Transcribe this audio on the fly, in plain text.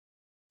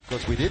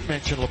Because we did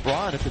mention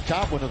LeBron at the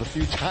top one of the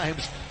few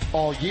times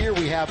all year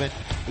we haven't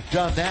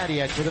done that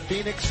yet. For the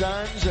Phoenix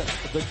Suns,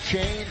 the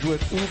change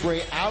with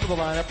Oubre out of the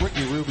lineup,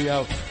 Ricky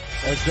Rubio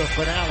as the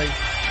finale.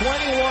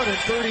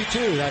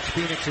 21-32, that's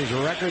Phoenix's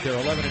record.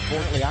 They're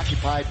 11-4,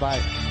 occupied by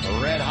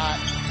red-hot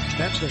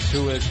Memphis,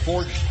 who has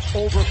forged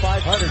over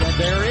 500. And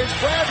there is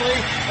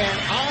Bradley,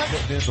 and on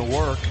putting in the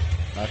work,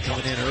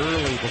 coming in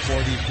early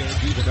before these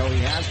games, even though he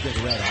has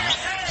been red-hot.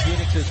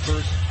 Phoenix's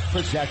first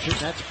possession.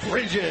 That's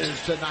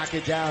Bridges to knock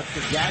it down.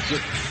 The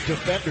gadget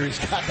defender. He's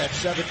got that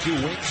 7'2"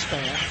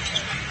 wingspan.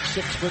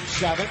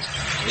 6'7".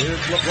 Here's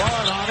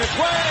LeBron on his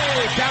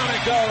way. Down it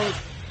goes.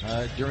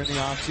 During the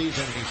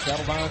offseason, and he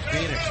settled on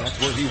Phoenix. That's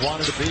where he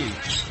wanted to be.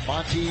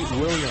 Monty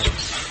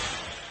Williams.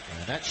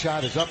 And that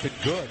shot is up and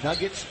good.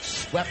 Nuggets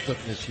swept them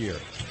this year.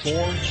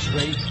 4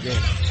 straight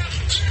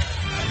games.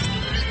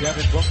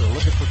 Devin Booker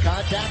looking for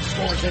contact.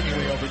 Scores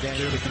anyway over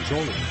Daniel to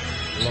control it.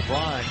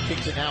 LeBron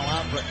kicks it now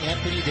out for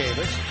Anthony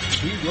Davis.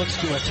 He looks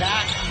to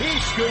attack. He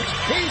scoops.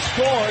 He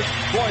scores.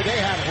 Boy, they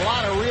have a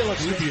lot of real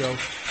estate. Rubio,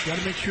 got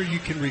to make sure you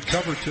can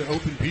recover to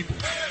open people.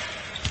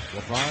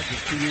 LeBron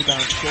just 2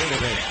 rebounds short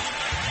of it.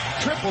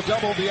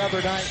 Triple-double the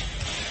other night.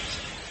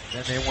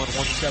 Then they won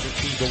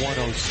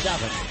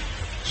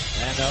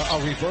 117-107. And a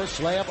reverse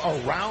layup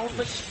around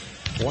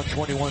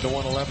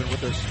 121-111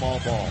 with their small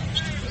ball.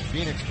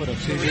 Phoenix put a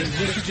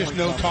this is just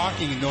no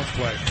talking and no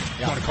play.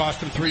 It's going to cost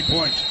them 3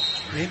 points.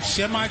 In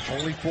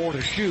only 4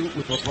 to shoot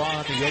with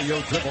LeBron, the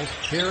yo-yo dribbles.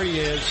 Here he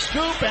is,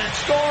 scoop and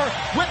score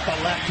with the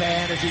left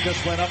hand as he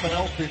just went up and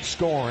open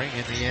scoring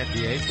in the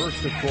NBA.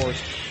 First, of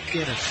course,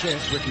 in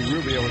assists. Ricky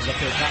Rubio is up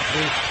there top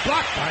 3,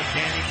 blocked by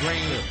Danny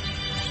Green.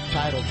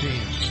 Title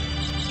team.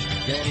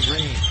 Danny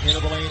Green, into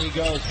the lane he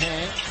goes,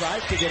 hangs,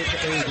 tries to get it to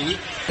AD,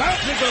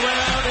 bounces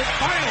around, and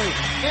finally,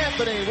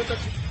 Anthony with the...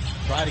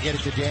 Try to get it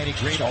to Danny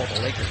Green. Oh,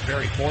 the Lakers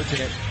very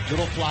fortunate.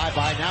 Little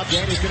flyby. Now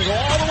Danny's going to go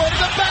all the way to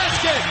the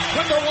basket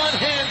with the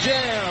one-hand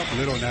jam.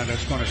 Little now,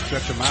 that's going to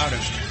stretch them out, and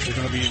they're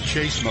going to be in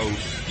chase mode.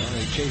 Well,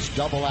 they chase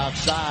double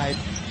outside.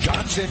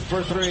 Johnson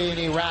for 3, and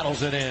he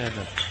rattles it in.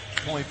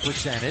 Point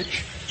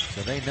percentage.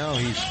 So they know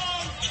he's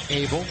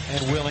able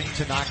and willing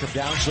to knock him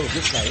down. So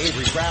this guy,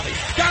 Avery Bradley,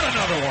 got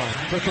another one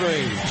for 3.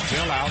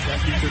 Still out.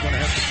 That means they're going to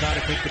have to try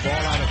to take the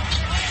ball out of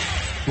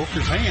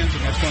Booker's hands,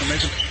 and that's going to make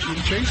him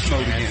in chase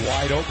mode again. And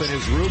wide open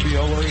is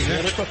Rubio, where he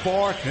hit it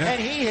before, and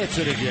he hits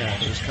it again.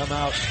 He's come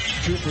out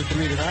 2 for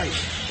 3 tonight.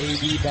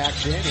 AD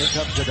backs in. Here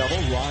comes the double.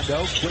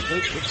 Rondo quickly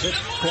kicks it.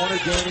 Corner,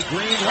 Danny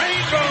Green.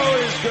 Rainbow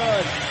is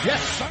good.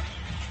 Yes, sir.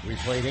 We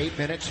played 8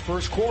 minutes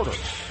first quarter.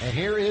 And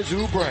here is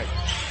Oubre.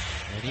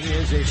 And he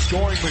is a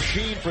scoring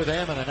machine for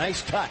them, and a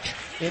nice touch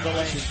in the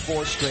lane in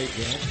 4 straight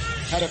games.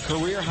 Had a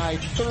career-high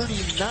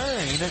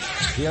 39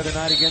 the other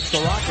night against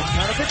the Rockets.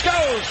 Kind of it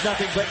goes!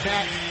 Nothing but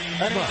net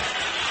and run.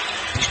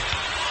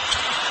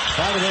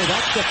 By the way,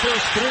 that's the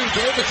first 3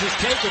 Davis has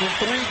taken in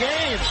 3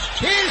 games.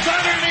 He's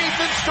underneath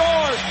and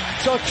scores!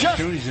 So just...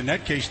 In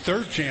that case,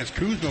 third chance.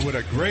 Kuzma with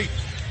a great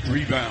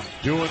rebound.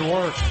 Doing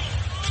work.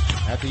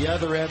 At the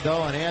other end,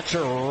 though, an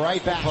answer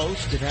right back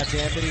post, and that's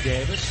Anthony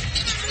Davis.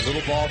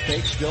 Little ball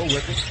fake, still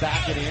with it,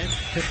 backing in,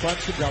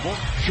 confronts the double.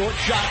 Short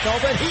shot, though,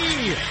 but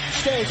he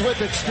stays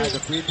with it. At the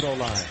free throw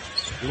line.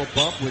 Little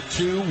bump with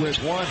 2, with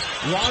 1.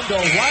 Rondo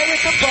right at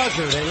the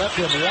buzzer. They left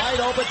him wide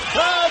open.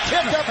 Oh,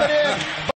 tipped up and in.